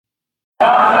You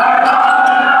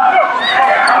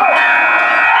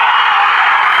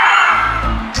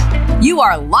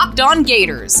are Locked On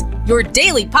Gators, your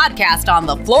daily podcast on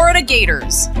the Florida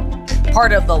Gators.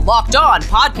 Part of the Locked On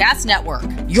Podcast Network,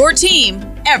 your team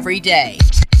every day.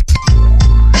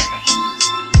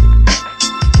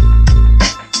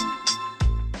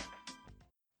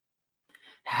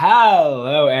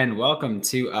 Hello and welcome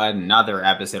to another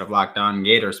episode of Locked On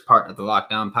Gators, part of the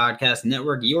Locked On Podcast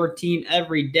Network, your team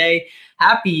every day.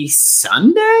 Happy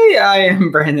Sunday. I am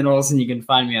Brandon Olson. You can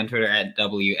find me on Twitter at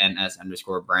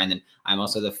WNS_Brandon. I'm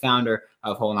also the founder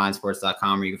of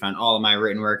Whole9Sports.com, where you can find all of my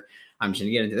written work. I'm just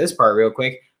going to get into this part real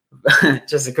quick.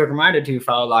 Just a quick reminder to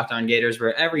follow Locked On Gators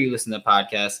wherever you listen to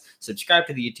podcasts. Subscribe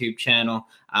to the YouTube channel.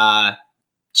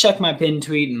 Check my pinned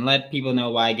tweet and let people know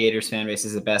why Gators fan base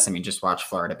is the best. I mean, just watch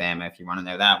Florida Bama if you want to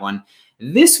know that one.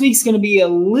 This week's going to be a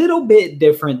little bit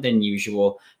different than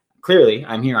usual. Clearly,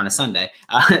 I'm here on a Sunday.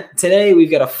 Today, we've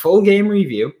got a full game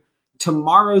review.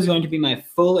 Tomorrow is going to be my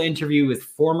full interview with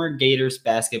former Gators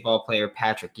basketball player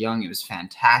Patrick Young. It was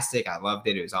fantastic. I loved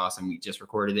it. It was awesome. We just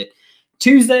recorded it.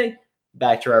 Tuesday,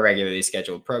 back to our regularly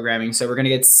scheduled programming. So we're going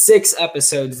to get 6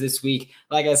 episodes this week.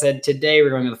 Like I said, today we're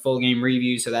going to the full game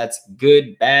review. So that's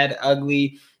good, bad,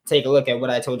 ugly. Take a look at what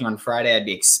I told you on Friday I'd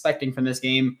be expecting from this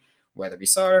game. Whether we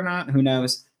saw it or not, who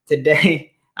knows?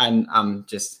 Today, I'm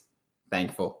just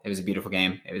thankful. It was a beautiful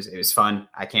game. It was fun.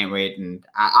 I can't wait. And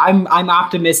I'm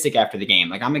optimistic after the game.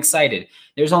 Like, I'm excited.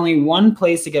 There's only one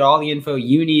place to get all the info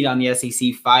you need on the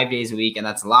SEC 5 days a week, and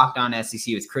that's Locked On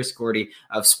SEC with Chris Gordy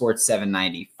of Sports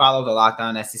 790. Follow the Locked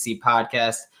On SEC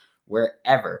podcast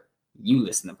wherever you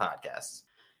listen to podcasts.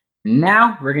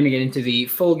 Now we're going to get into the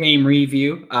full game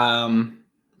review. I'm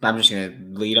just going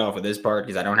to lead off with this part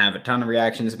because I don't have a ton of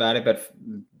reactions about it, but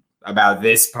about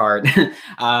this part,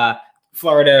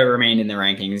 Florida remained in the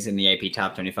rankings in the AP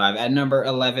Top 25 at number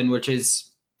 11, which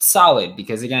is solid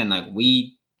because, again, like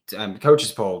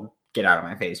coaches poll, get out of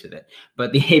my face with it.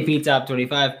 But the AP Top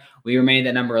 25, we remained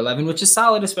at number 11, which is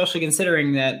solid, especially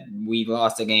considering that we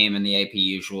lost a game and the AP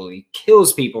usually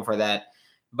kills people for that.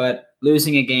 But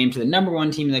losing a game to the number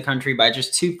 1 team in the country by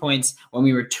just 2 points when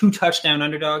we were 2 touchdown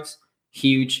underdogs,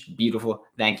 huge, beautiful,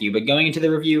 thank you. But going into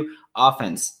the review,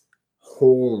 offense,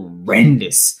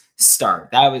 horrendous start.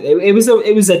 It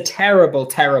was a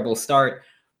terrible start,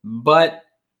 but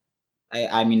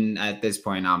I mean at this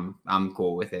point I'm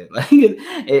cool with it. Like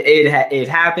it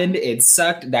happened. It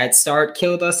sucked. That start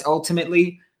killed us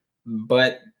ultimately,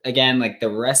 but again, like the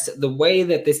way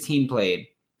that this team played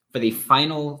for the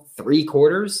final 3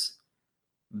 quarters,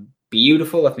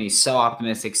 beautiful. Left me so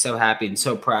optimistic, so happy, and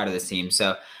so proud of this team.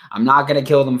 So I'm not gonna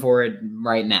kill them for it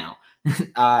right now.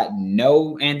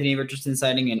 No Anthony Richardson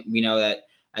sighting, and we know that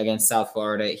against South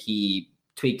Florida, he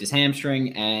tweaked his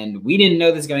hamstring, and we didn't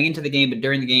know this going into the game, but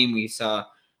during the game, we saw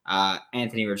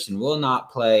Anthony Richardson will not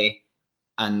play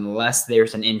unless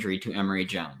there's an injury to Emory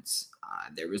Jones.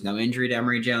 There was no injury to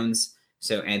Emory Jones,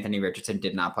 so Anthony Richardson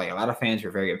did not play. A lot of fans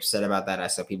were very upset about that. I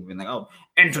saw people being like, oh,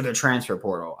 enter the transfer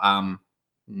portal.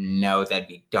 No, that'd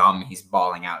be dumb. He's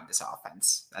balling out in this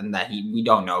offense, and that we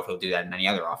don't know if he'll do that in any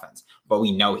other offense, but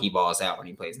we know he balls out when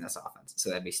he plays in this offense, so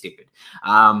that'd be stupid.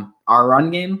 Our run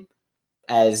game,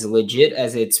 as legit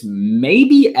as it's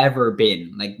maybe ever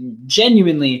been, like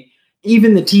genuinely,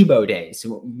 even the Tebow days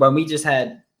when we just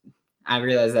had, I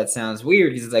realize that sounds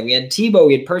weird because it's like we had Tebow,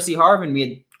 we had Percy Harvin, we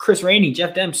had Chris Rainey,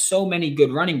 Jeff Dem, so many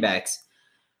good running backs,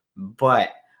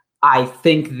 but I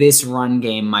think this run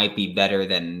game might be better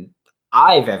than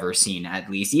I've ever seen,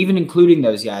 at least, even including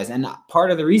those guys. And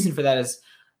part of the reason for that is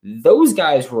those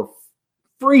guys were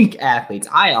freak athletes.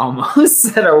 I almost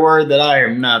said a word that I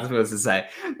am not supposed to say.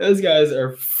 Those guys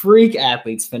are freak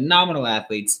athletes, phenomenal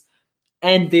athletes,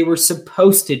 and they were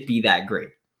supposed to be that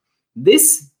great.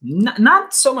 This,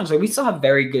 not so much. Like, we still have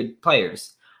very good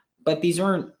players, but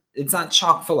it's not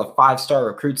chock full of 5-star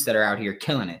recruits that are out here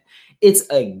killing it. It's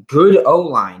a good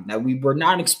O-line that we were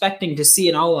not expecting to see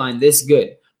an O-line this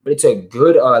good. But it's a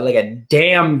good, like a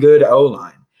damn good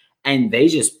O-line. And they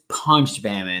just punched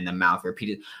Bama in the mouth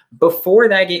repeatedly. Before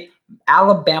that game,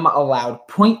 Alabama allowed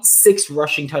 0.6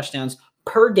 rushing touchdowns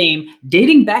per game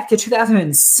dating back to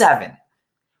 2007.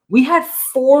 We had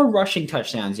 4 rushing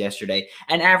touchdowns yesterday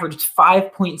and averaged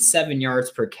 5.7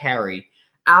 yards per carry.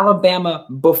 Alabama,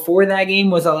 before that game,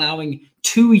 was allowing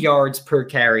 2 yards per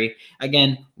carry.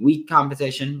 Again, weak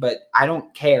competition, but I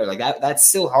don't care. Like that's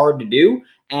still hard to do.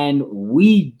 And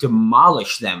we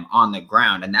demolish them on the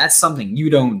ground. And that's something you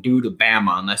don't do to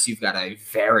Bama unless you've got a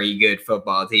very good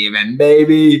football team. And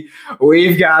baby,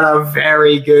 we've got a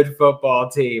very good football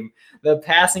team. The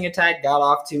passing attack got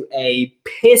off to a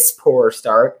piss poor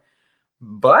start,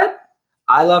 but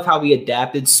I love how we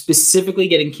adapted, specifically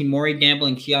getting Kimori Gamble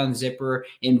and Keon Zipper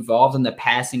involved in the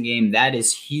passing game. That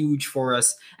is huge for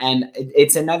us. And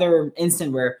it's another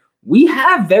instant where we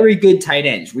have very good tight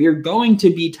ends. We are going to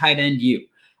be tight end you.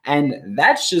 And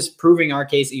that's just proving our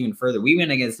case even further. We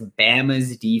went against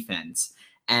Bama's defense,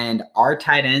 and our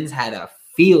tight ends had a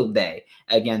field day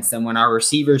against them when our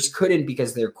receivers couldn't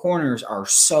because their corners are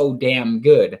so damn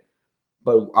good.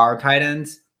 But our tight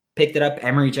ends picked it up.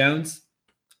 Emory Jones,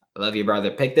 I love you,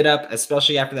 brother. Picked it up,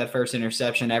 especially after that first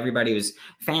interception.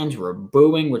 Fans were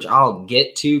booing, which I'll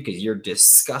get to because you're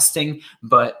disgusting.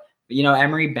 But,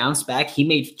 Emory bounced back. He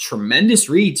made tremendous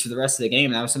reads for the rest of the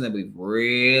game. That was something that we've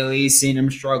really seen him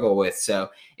struggle with. So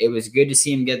it was good to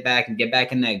see him get back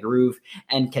in that groove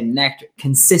and connect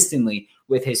consistently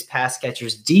with his pass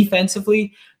catchers.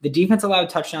 Defensively, the defense allowed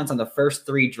touchdowns on the first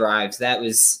 3 drives. That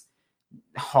was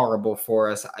horrible for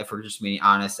us, if we're just being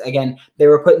honest. Again, they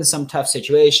were put in some tough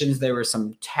situations. There were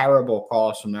some terrible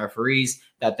calls from the referees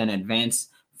that then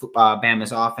advanced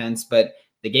Bama's offense. But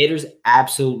the Gators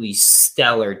absolutely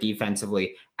stellar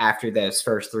defensively after those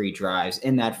first 3 drives.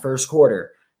 In that first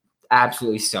quarter,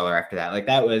 absolutely stellar after that. Like,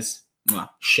 that was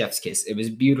chef's kiss. It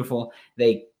was beautiful.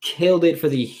 They killed it for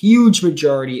the huge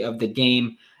majority of the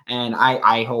game, and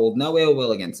I hold no ill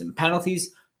will against them. Penalties,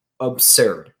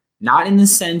 absurd. Not in the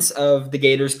sense of the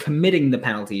Gators committing the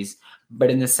penalties,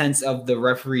 but in the sense of the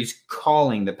referees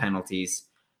calling the penalties.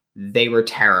 They were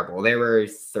terrible. There were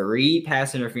 3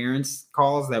 pass interference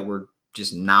calls that were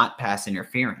just not pass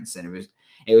interference, and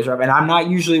it was rough. And I'm not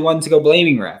usually one to go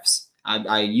blaming refs.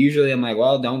 I usually am like,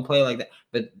 well, don't play like that.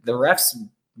 But the refs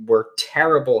were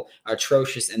terrible,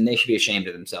 atrocious, and they should be ashamed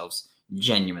of themselves,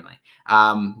 genuinely.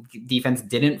 Defense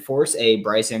didn't force a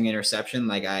Bryce Young interception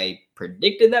like I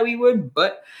predicted that we would,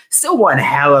 but still one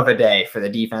hell of a day for the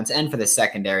defense and for the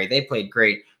secondary. They played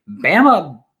great.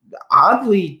 Bama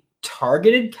oddly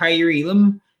targeted Kaiir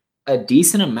Elam a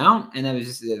decent amount, and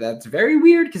that's very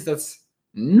weird because that's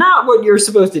not what you're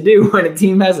supposed to do when a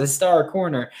team has a star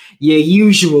corner. You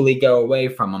usually go away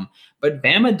from them. But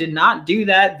Bama did not do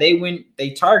that.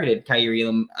 They targeted Kaiir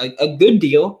Elam a good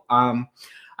deal.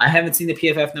 I haven't seen the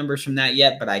PFF numbers from that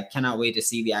yet, but I cannot wait to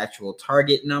see the actual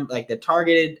target number, like the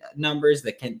targeted numbers,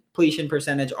 the completion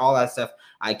percentage, all that stuff.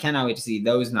 I cannot wait to see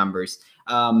those numbers.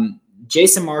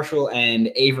 Jason Marshall and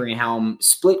Avery Helm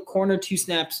split corner 2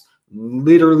 snaps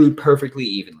literally perfectly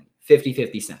evenly,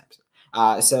 50-50 snaps.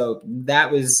 So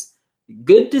that was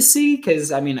good to see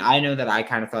because, I know that I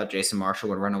kind of thought Jason Marshall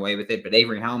would run away with it, but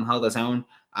Avery Helm held his own.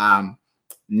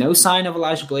 No sign of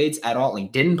Elijah Blades at all. He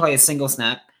didn't play a single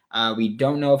snap. We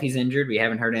don't know if he's injured. We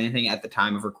haven't heard anything at the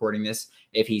time of recording this,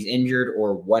 if he's injured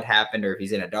or what happened or if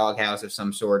he's in a doghouse of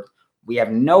some sort. We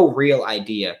have no real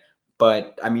idea.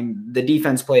 But, the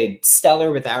defense played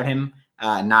stellar without him.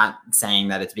 Not saying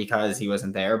that it's because he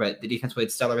wasn't there, but the defense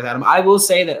played stellar without him. I will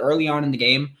say that early on in the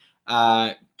game,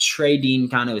 Trey Dean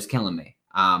kind of was killing me.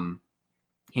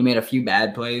 He made a few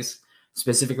bad plays,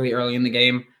 specifically early in the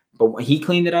game, but he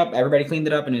cleaned it up. Everybody cleaned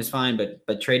it up, and it was fine.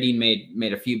 But Trey Dean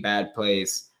made a few bad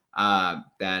plays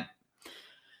that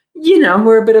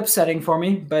were a bit upsetting for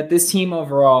me. But this team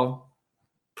overall,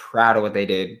 proud of what they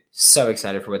did. So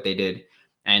excited for what they did.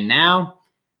 And now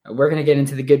we're going to get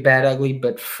into the good, bad, ugly.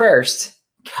 But first,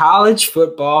 college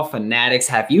football fanatics,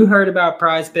 have you heard about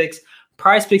Prize Picks?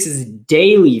 Prize Picks is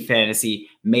daily fantasy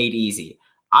made easy.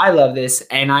 I love this,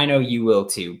 and I know you will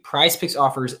too. Prize Picks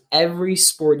offers every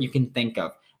sport you can think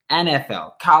of.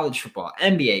 NFL, college football,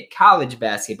 NBA, college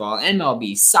basketball,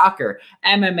 MLB, soccer,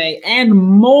 MMA, and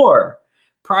more.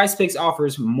 Prize Picks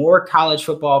offers more college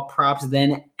football props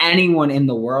than anyone in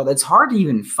the world. It's hard to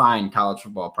even find college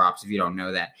football props if you don't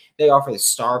know that. They offer the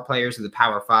star players of the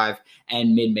Power 5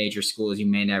 and mid-major schools you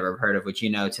may never have heard of, which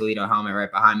Toledo helmet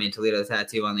right behind me, Toledo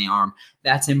tattoo on the arm.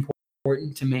 That's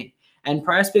important to me. And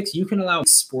Prize Picks, you can allow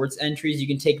sports entries. You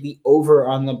can take the over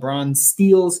on LeBron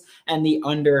steals and the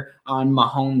under on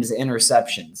Mahomes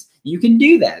interceptions. You can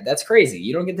do that. That's crazy.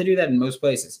 You don't get to do that in most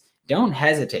places. Don't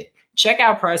hesitate. Check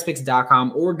out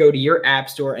prizepicks.com or go to your app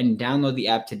store and download the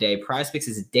app today. Prize Picks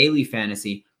is daily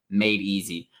fantasy made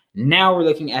easy. Now we're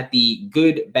looking at the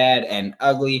good, bad, and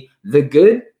ugly. The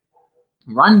good,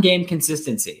 run game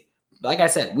consistency. Like I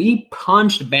said, we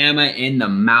punched Bama in the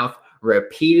mouth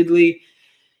repeatedly.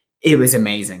 It was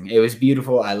amazing. It was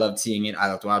beautiful. I loved seeing it. I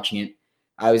loved watching it.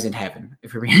 I was in heaven.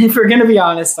 If we're going to be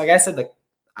honest, like I said,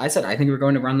 I think we're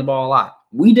going to run the ball a lot.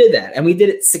 We did that, and we did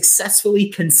it successfully,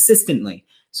 consistently.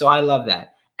 So I love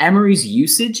that. Emory's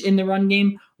usage in the run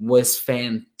game was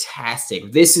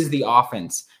fantastic. This is the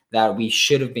offense that we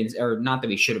should have been, or not that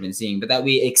we should have been seeing, but that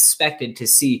we expected to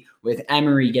see with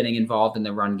Emory getting involved in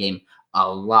the run game a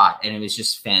lot, and it was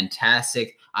just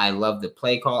fantastic. I love the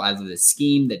play call. I love the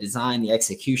scheme, the design, the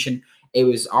execution. It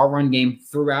was our run game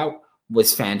throughout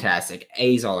was fantastic.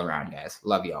 A's all around, guys.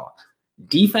 Love y'all.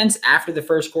 Defense after the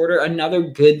first quarter, another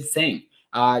good thing.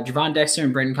 Javon Dexter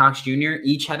and Brenton Cox Jr.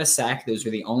 each had a sack. Those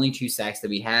were the only 2 sacks that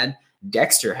we had.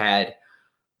 Dexter had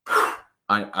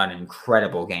an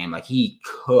incredible game. Like, he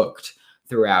cooked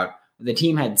throughout. The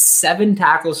team had 7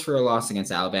 tackles for a loss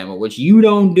against Alabama, which you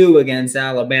don't do against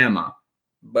Alabama,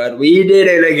 but we did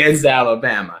it against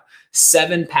Alabama.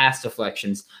 7 pass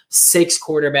deflections, 6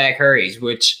 quarterback hurries,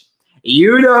 which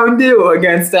you don't do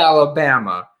against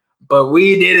Alabama, but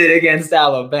we did it against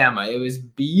Alabama. It was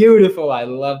beautiful. I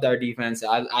loved our defense.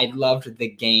 I loved the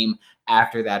game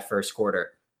after that first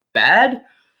quarter. Bad?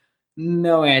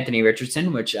 No Anthony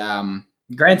Richardson, which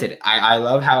granted, I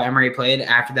love how Emory played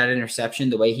after that interception.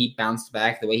 The way he bounced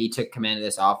back, the way he took command of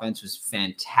this offense was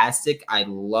fantastic. I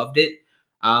loved it.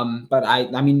 But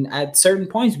I mean, at certain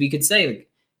points, we could say, like,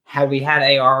 had we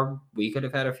had AR, we could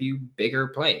have had a few bigger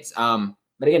plays.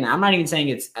 But again, I'm not even saying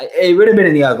it would have been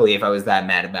in the ugly if I was that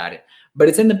mad about it. But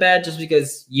it's in the bad just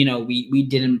because, we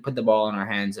didn't put the ball in our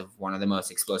hands of one of the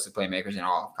most explosive playmakers in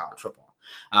all of college football.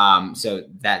 So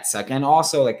that sucked. And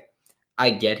also, like, I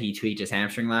get he tweaked his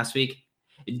hamstring last week.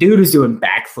 Dude was doing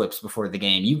backflips before the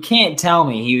game. You can't tell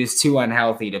me he was too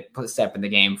unhealthy to step in the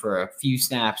game for a few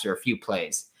snaps or a few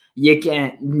plays. You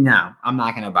can't. No, I'm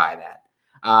not going to buy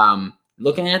that.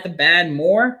 Looking at the bad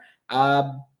more,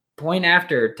 point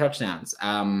after touchdowns.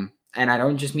 And I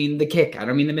don't just mean the kick. I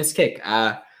don't mean the missed kick.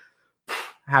 How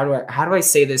do I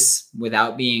say this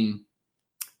without being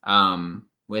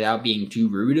too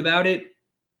rude about it?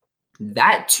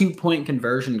 That 2-point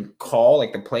conversion call,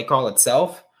 like the play call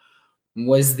itself,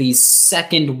 was the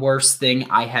second worst thing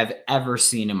I have ever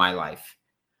seen in my life.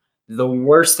 The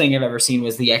worst thing I've ever seen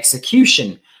was the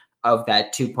execution of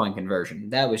that 2-point conversion.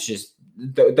 That was just,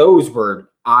 those were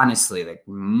honestly like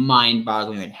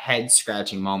mind-boggling and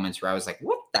head-scratching moments where I was like,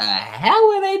 what the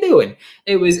hell are they doing?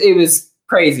 It was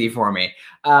crazy for me.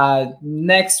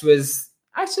 Next was,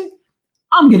 actually,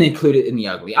 I'm going to include it in the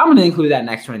ugly. I'm going to include that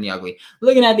next one in the ugly.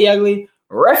 Looking at the ugly,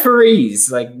 referees.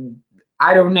 Like,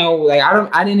 I don't know. Like,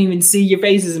 I didn't even see your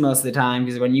faces most of the time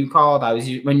because when you called,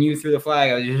 when you threw the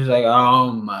flag, I was just like,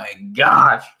 oh my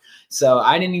gosh. So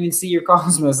I didn't even see your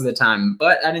calls most of the time,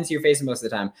 but I didn't see your face most of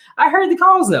the time. I heard the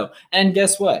calls though. And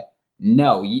guess what?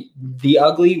 No, the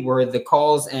ugly were the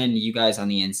calls and you guys on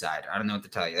the inside. I don't know what to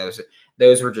tell you.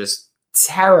 Those were just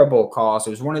terrible calls.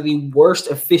 It was one of the worst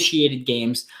officiated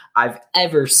games I've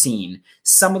ever seen.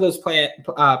 Some of those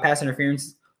pass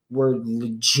interference were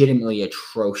legitimately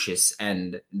atrocious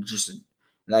and just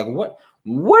like, what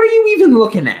are you even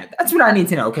looking at? That's what I need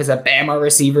to know, because a Bama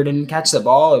receiver didn't catch the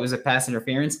ball. It was a pass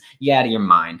interference. You out of your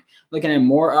mind. Looking at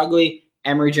more ugly,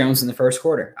 Emory Jones in the first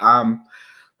quarter.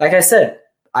 Like I said,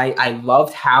 I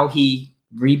loved how he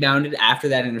rebounded after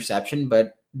that interception,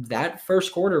 but that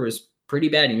first quarter was pretty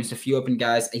bad. He missed a few open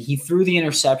guys. He threw the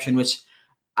interception, which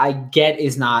I get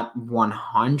is not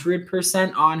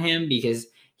 100% on him because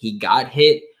he got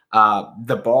hit.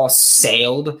 The ball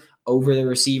sailed over the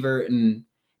receiver, and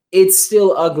it's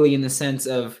still ugly in the sense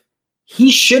of he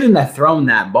shouldn't have thrown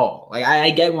that ball. Like, I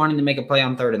get wanting to make a play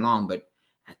on 3rd and long, but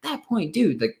at that point,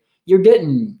 dude, like, you're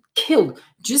getting killed.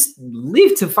 Just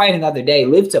live to fight another day.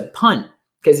 Live to punt.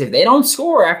 Because if they don't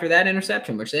score after that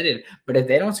interception, which they did, but if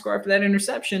they don't score after that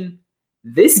interception,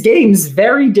 this game's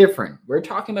very different. We're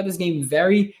talking about this game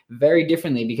very, very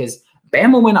differently because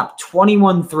Bama went up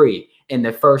 21-3 in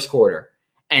the first quarter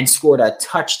and scored a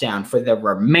touchdown for the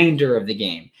remainder of the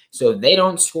game. So if they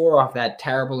don't score off that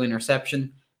terrible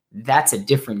interception, that's a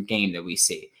different game that we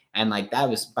see. And like, that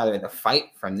was, by the way, the fight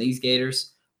from these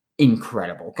Gators,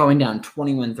 incredible. Going down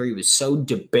 21-3 was so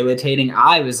debilitating.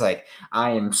 I was like,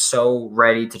 I am so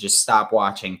ready to just stop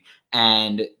watching.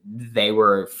 And they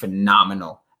were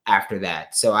phenomenal after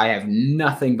that. So I have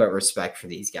nothing but respect for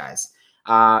these guys.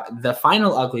 The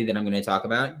final ugly that I'm going to talk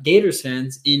about, Gators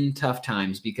fans in tough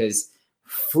times, because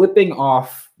flipping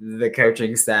off the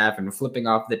coaching staff and flipping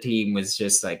off the team was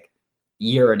just like,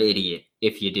 you're an idiot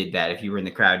if you did that, if you were in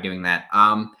the crowd doing that.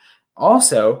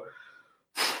 Also,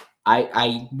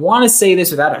 I want to say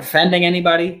this without offending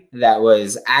anybody that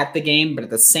was at the game, but at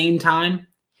the same time,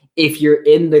 if you're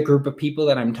in the group of people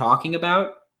that I'm talking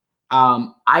about,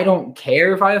 I don't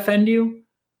care if I offend you.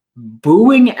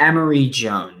 Booing Emory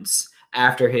Jones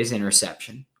after his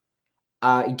interception.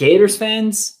 Gators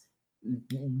fans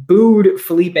booed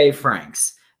Felipe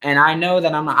Franks. And I know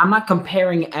that I'm not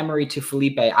comparing Emory to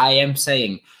Felipe. I am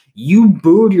saying you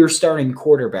booed your starting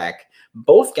quarterback.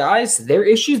 Both guys, their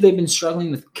issues, they've been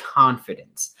struggling with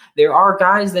confidence. There are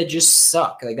guys that just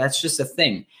suck. Like, that's just a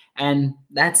thing. And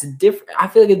that's different. I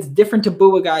feel like it's different to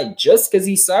boo a guy just because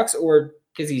he sucks or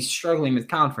because he's struggling with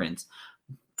confidence.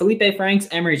 Felipe Franks,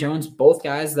 Emory Jones, both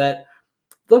guys that,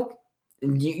 look,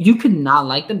 you could not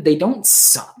like them. They don't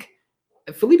suck.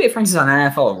 Felipe Franks is on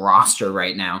an NFL roster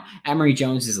right now. Emory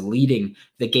Jones is leading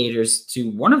the Gators to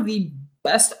one of the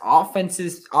best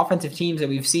offensive teams that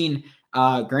we've seen.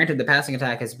 Granted, the passing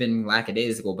attack has been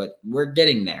lackadaisical, but we're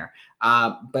getting there.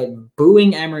 But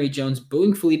booing Emory Jones,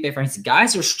 booing Felipe Franks,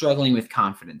 guys are struggling with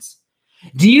confidence.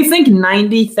 Do you think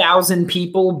 90,000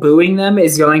 people booing them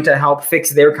is going to help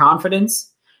fix their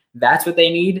confidence? That's what they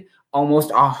need?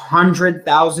 Almost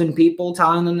 100,000 people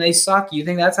telling them they suck? You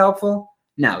think that's helpful?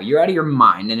 No, you're out of your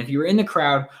mind. And if you're in the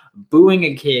crowd booing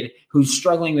a kid who's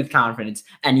struggling with confidence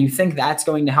and you think that's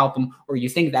going to help him or you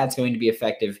think that's going to be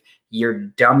effective, you're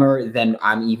dumber than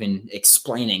I'm even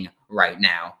explaining right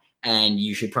now. And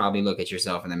you should probably look at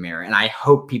yourself in the mirror. And I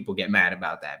hope people get mad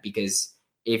about that, because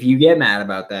if you get mad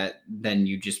about that, then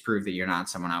you just prove that you're not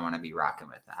someone I want to be rocking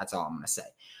with. That's all I'm going to say.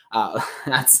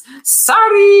 That's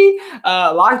sorry.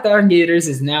 Locked On Gators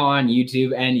is now on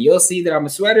YouTube, and you'll see that I'm a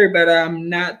sweater, but I'm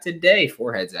not today.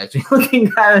 Forehead's actually looking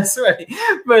kind of sweaty,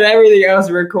 but everything else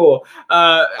we're cool.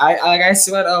 I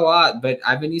sweat a lot, but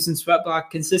I've been using Sweatblock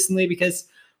consistently because,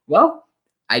 well,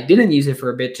 I didn't use it for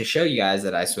a bit to show you guys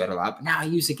that I sweat a lot, but now I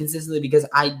use it consistently because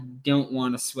I don't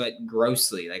want to sweat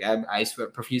grossly. Like, I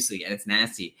sweat profusely, and it's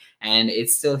nasty, and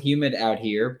it's still humid out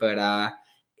here, but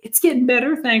it's getting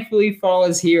better. Thankfully, fall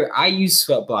is here. I use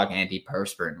Sweatblock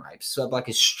antiperspirant wipes. Sweatblock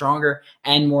is stronger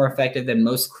and more effective than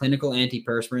most clinical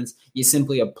antiperspirants. You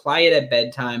simply apply it at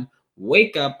bedtime,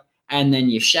 wake up, and then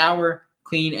you shower,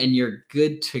 clean, and you're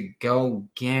good to go.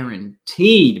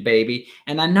 Guaranteed, baby.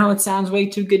 And I know it sounds way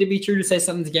too good to be true to say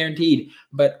something's guaranteed,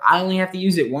 but I only have to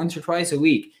use it once or twice a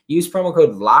week. Use promo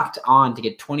code LOCKEDON to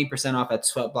get 20% off at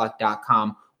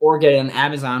sweatblock.com, or get it on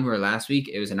Amazon, where last week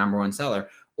it was a #1 seller,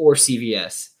 or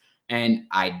CVS. And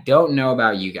I don't know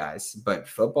about you guys, but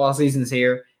football season's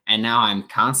here, and now I'm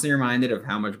constantly reminded of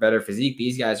how much better physique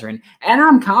these guys are in, and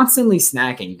I'm constantly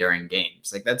snacking during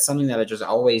games. Like, that's something that I just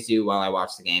always do while I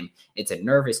watch the game. It's a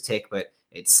nervous tick, but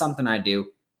it's something I do.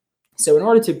 So in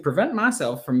order to prevent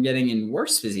myself from getting in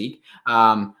worse physique,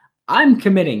 I'm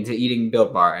committing to eating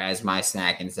Built Bar as my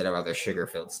snack instead of other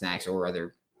sugar-filled snacks or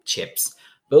other chips.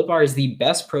 Built Bar is the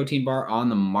best protein bar on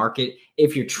the market.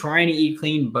 If you're trying to eat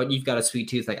clean, but you've got a sweet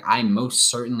tooth like I most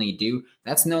certainly do,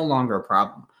 that's no longer a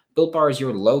problem. Built Bar is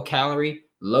your low-calorie,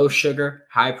 low-sugar,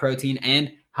 high-protein,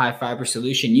 and high-fiber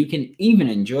solution. You can even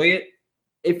enjoy it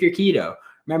if you're keto.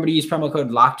 Remember to use promo code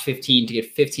LOCKED15 to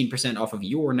get 15% off of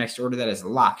your next order. That is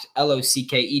LOCKED,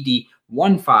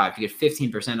 LOCKED15 to get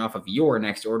 15% off of your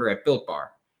next order at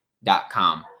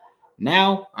BuiltBar.com.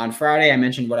 Now, on Friday, I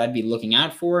mentioned what I'd be looking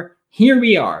out for. Here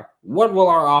we are. What will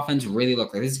our offense really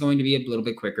look like? This is going to be a little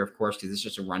bit quicker, of course, because it's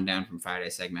just a rundown from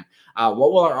Friday's segment.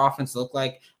 What will our offense look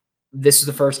like? This is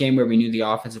the first game where we knew the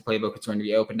offensive playbook was going to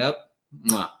be opened up.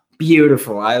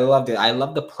 Beautiful. I loved it. I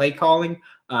love the play calling.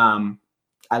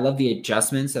 I love the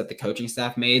adjustments that the coaching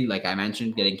staff made. Like I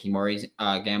mentioned, getting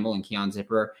Kemore Gamble and Keon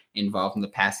Zipperer involved in the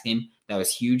pass game. That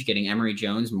was huge. Getting Emory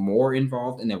Jones more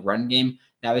involved in the run game.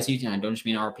 That was huge. And I don't just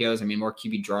mean RPOs. I mean more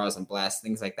QB draws and blasts,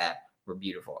 things like that. Were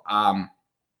beautiful.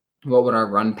 What would our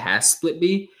run pass split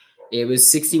be? It was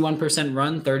 61%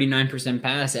 run, 39%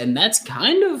 pass, and that's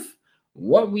kind of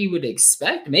what we would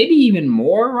expect. Maybe even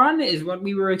more run is what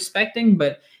we were expecting,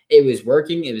 but it was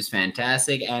working. It was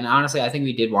fantastic, and honestly, I think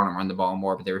we did want to run the ball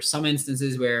more, but there were some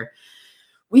instances where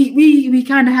we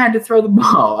kind of had to throw the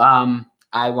ball.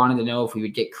 I wanted to know if we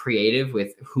would get creative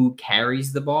with who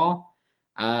carries the ball.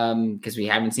 Because we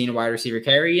haven't seen a wide receiver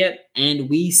carry yet, and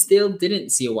we still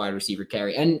didn't see a wide receiver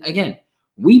carry. And again,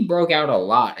 we broke out a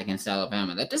lot against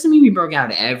Alabama. That doesn't mean we broke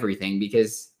out everything,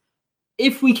 because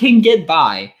if we can get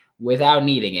by without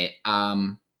needing it,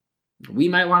 we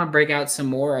might want to break out some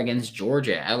more against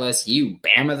Georgia, LSU,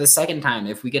 Bama the second time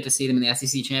if we get to see them in the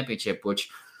SEC championship, which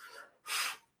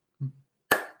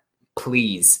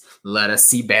please let us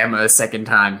see Bama a second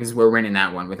time, because we're winning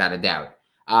that one without a doubt.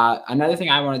 Another thing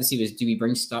I wanted to see was, do we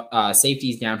bring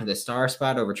safeties down to the star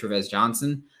spot over Trevez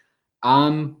Johnson?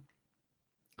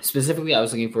 Specifically, I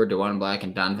was looking for DeJuan Black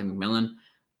and Donovan McMillan.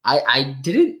 I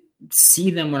didn't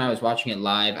see them when I was watching it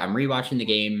live. I'm rewatching the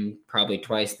game probably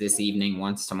twice this evening,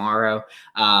 once tomorrow.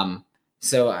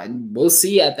 So we'll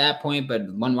see at that point. But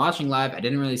when watching live, I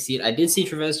didn't really see it. I did see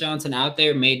Trevez Johnson out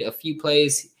there, made a few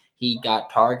plays. He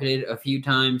got targeted a few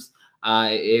times.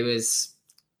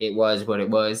 It was what it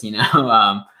was, you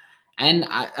know. And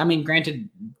I mean, granted,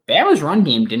 Bama's run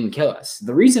game didn't kill us.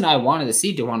 The reason I wanted to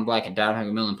see DeJuan Black and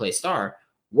Donovan McMillan play star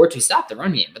were to stop the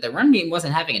run game, but the run game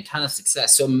wasn't having a ton of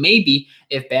success. So maybe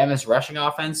if Bama's rushing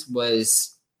offense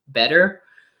was better,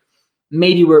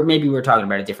 maybe we're talking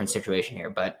about a different situation here,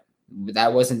 but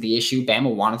that wasn't the issue.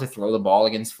 Bama wanted to throw the ball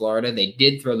against Florida. They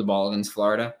did throw the ball against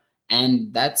Florida,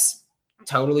 and that's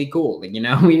totally cool. We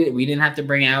didn't have to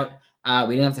bring out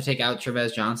we didn't have to take out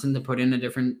Trevez Johnson to put in a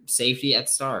different safety at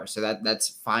star. So that's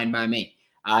fine by me.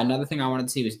 Another thing I wanted to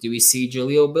see was, do we see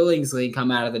Jaleel Billingsley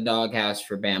come out of the doghouse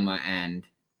for Bama? And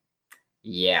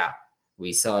yeah,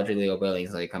 we saw Jaleel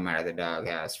Billingsley come out of the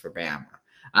doghouse for Bama.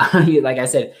 Like I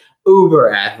said,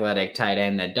 uber athletic tight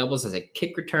end that doubles as a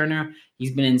kick returner.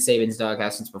 He's been in Saban's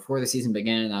doghouse since before the season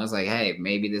began, and I was like, hey,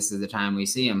 maybe this is the time we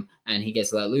see him, and he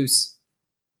gets let loose.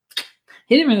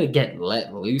 He didn't really get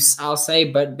let loose, I'll say,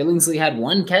 but Billingsley had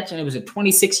one catch, and it was a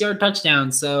 26-yard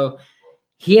touchdown. So,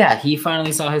 yeah, he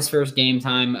finally saw his first game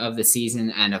time of the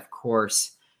season, and of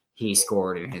course, he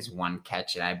scored in his one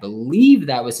catch, and I believe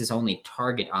that was his only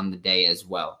target on the day as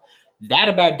well. That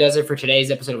about does it for today's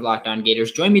episode of Locked On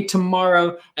Gators. Join me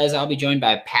tomorrow as I'll be joined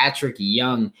by Patrick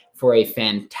Young for a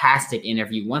fantastic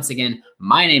interview. Once again,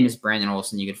 my name is Brandon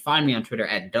Olson. You can find me on Twitter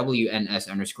at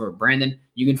WNS_Brandon.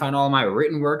 You can find all of my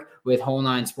written work with Whole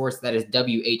Nine Sports. That is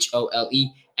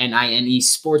WHOLENINE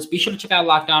Sports. Be sure to check out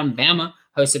Locked On Bama,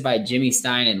 hosted by Jimmy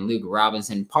Stein and Luke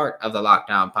Robinson, part of the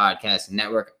Locked On Podcast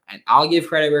Network. And I'll give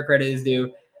credit where credit is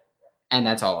due. And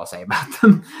that's all I'll say about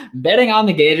them. Betting on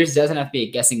the Gators doesn't have to be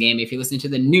a guessing game if you listen to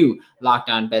the new Locked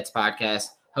On Bets podcast,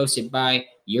 hosted by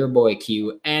your boy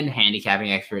Q and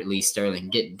handicapping expert Lee Sterling.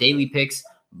 Get daily picks,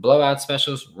 blowout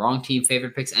specials, wrong team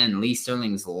favorite picks, and Lee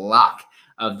Sterling's lock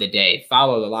of the day.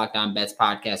 Follow the Locked On Bets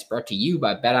podcast, brought to you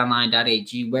by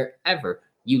betonline.ag, wherever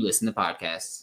you listen to podcasts.